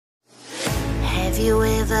Have you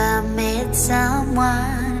ever met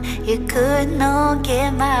someone you could not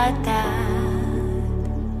get mad at?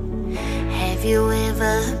 Have you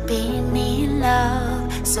ever been in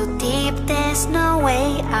love so deep there's no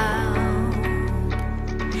way out?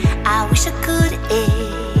 I wish I could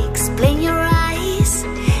explain your eyes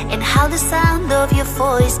and how the sound of your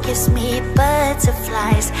voice gives me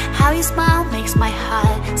butterflies. How your smile makes my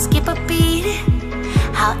heart skip a beat.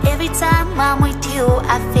 How every time I'm with you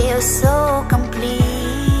I feel so complete.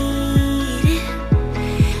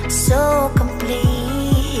 So complete.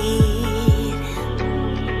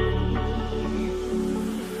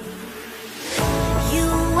 You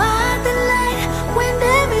are the light when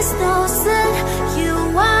there is no sun. You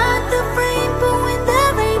are the rainbow when the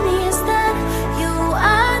rain is done. You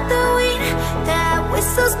are the wind that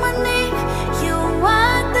whistles my name. You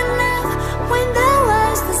are the love when the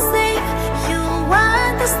world's the same. You are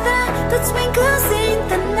the star that twinkles in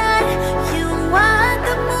the night. You are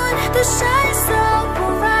the moon that shines so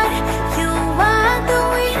bright. You are the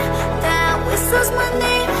wind that whistles my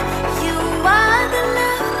name. You are the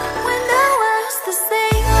love when the world's the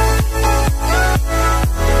same.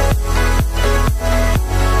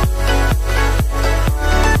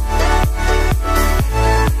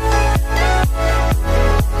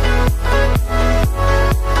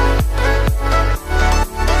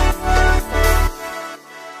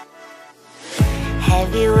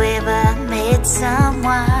 Have you ever met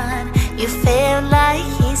someone you felt like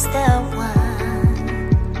he's the one?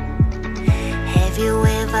 Have you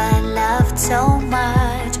ever loved so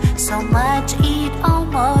much it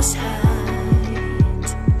almost hurt?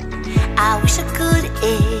 I wish I could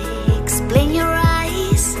explain your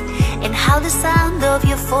eyes and how the sound of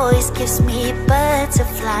your voice gives me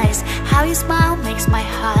butterflies. How your smile makes my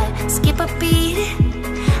heart skip a beat.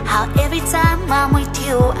 How every time I'm with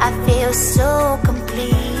you I feel so complete.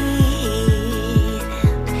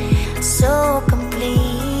 So complete.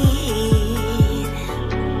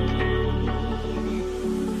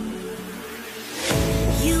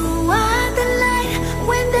 You are the light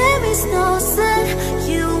when there is no sun.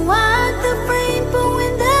 You are the rainbow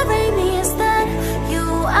when the rain is done. You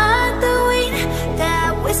are the wind that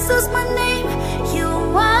whistles my name. You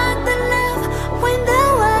are the love when the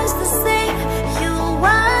world's the same. You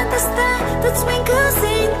are the star that twinkles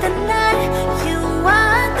in the night. You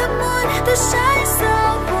are the moon that shines so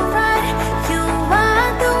bright. You are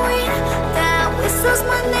the wind that whistles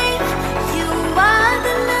my name. You are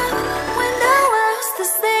the love when the world's the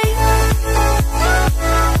same.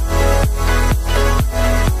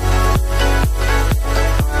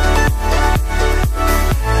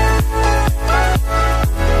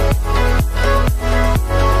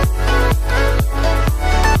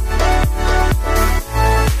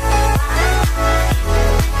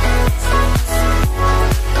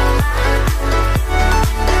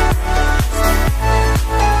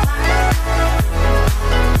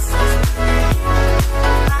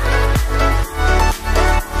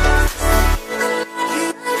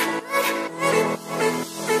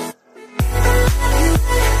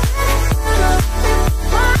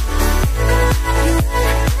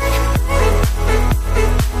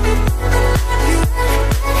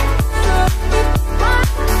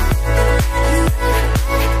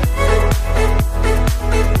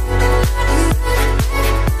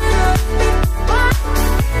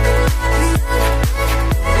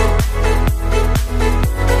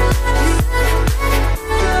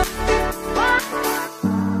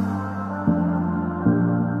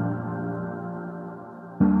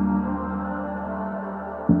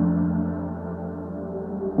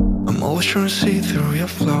 I'm always trying to see through your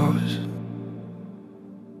flaws,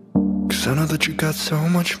 'cause I know that you got so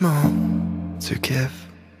much more to give.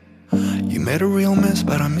 You made a real mess,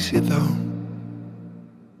 but I miss you though,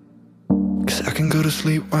 'cause I can go to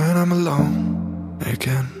sleep when I'm alone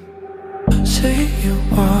again. Say you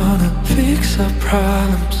wanna fix our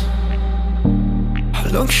problems. How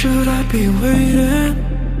long should I be waiting?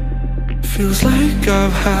 Feels like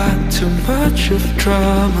I've had too much of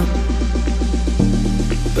drama,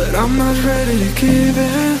 but I'm not ready to give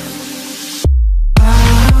in.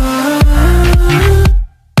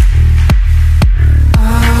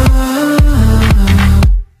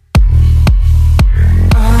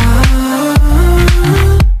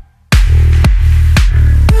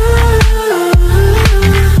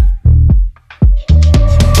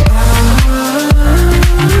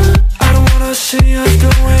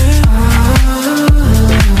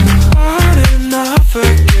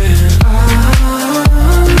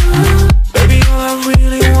 Baby, all I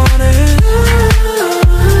really want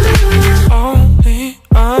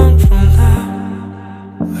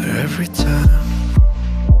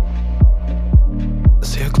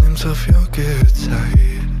sounds of your good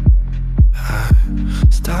side, I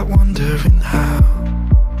start wondering how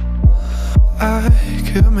I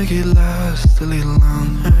could make it last a little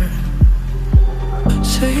longer.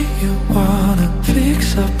 Say you wanna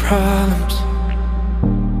fix our problems.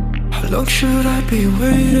 How long should I be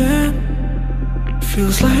waiting?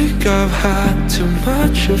 Feels like I've had too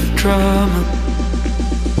much of drama,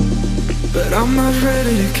 but I'm not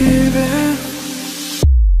ready to give in.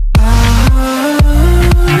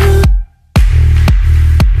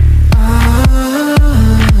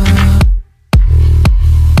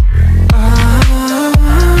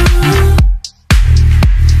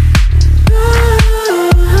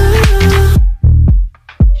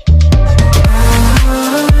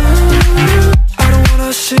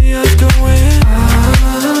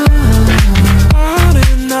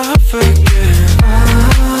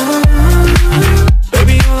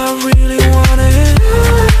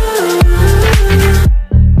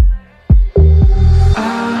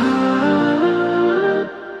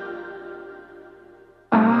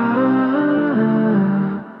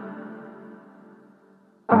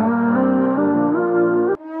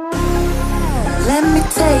 Let me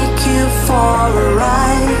take you for a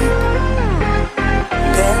ride,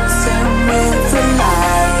 dancing with the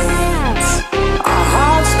lights, our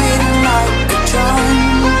hearts beating like a drum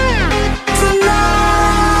tonight.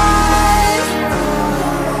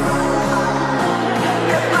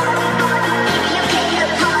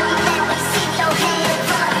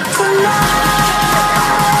 Tonight,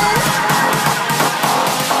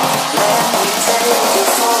 let me take you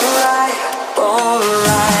for a ride, for a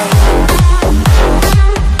ride.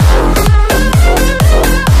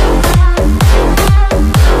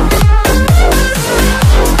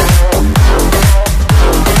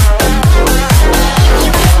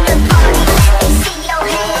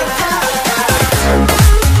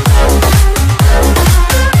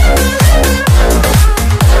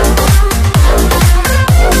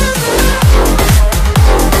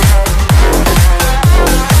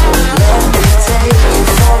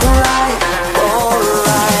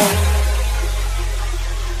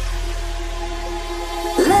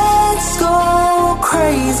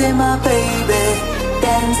 Crazy, my baby,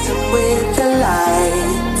 dancing with the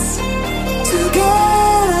lights.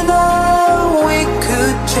 Together we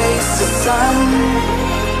could chase the sun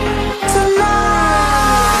tonight.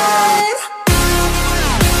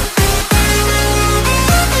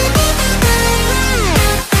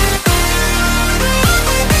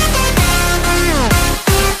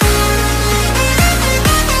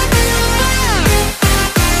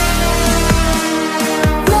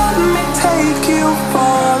 Let me take you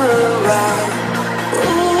for a ride.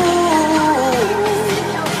 Ooh,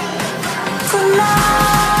 tonight.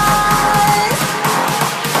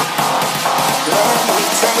 Let me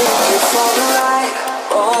take you for a ride,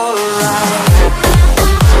 for a ride.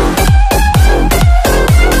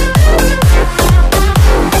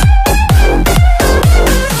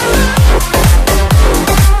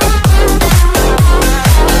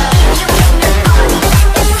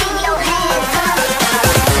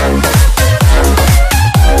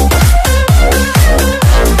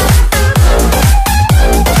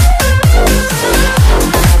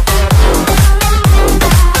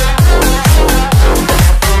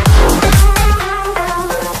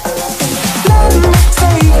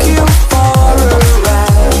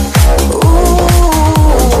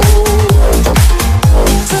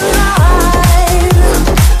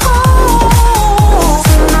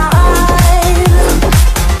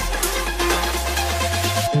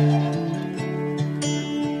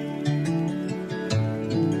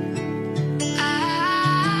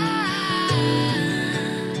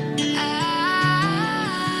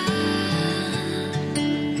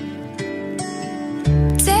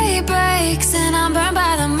 And I'm burned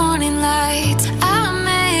by the morning light. I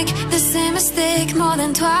make the same mistake more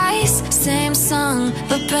than twice. Same song,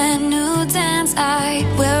 but brand new dance. I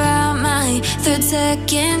wear out my third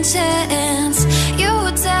second chance. You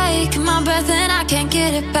take my breath and I can't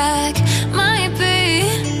get it back. Might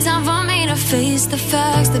be time for me to face the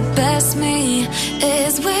facts. The best me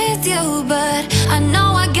is with you, but I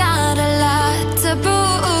know I got a lot to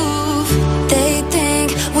prove. They think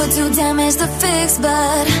we're too damaged to fix,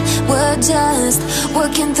 but we're just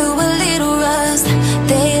working through a little rust.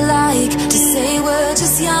 They like to say we're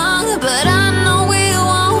just young, but I know we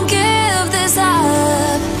won't give this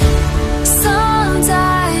up.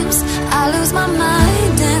 Sometimes I lose my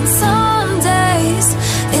mind, and some days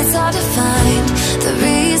it's hard to find the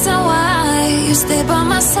reason why you stay by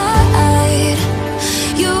my side.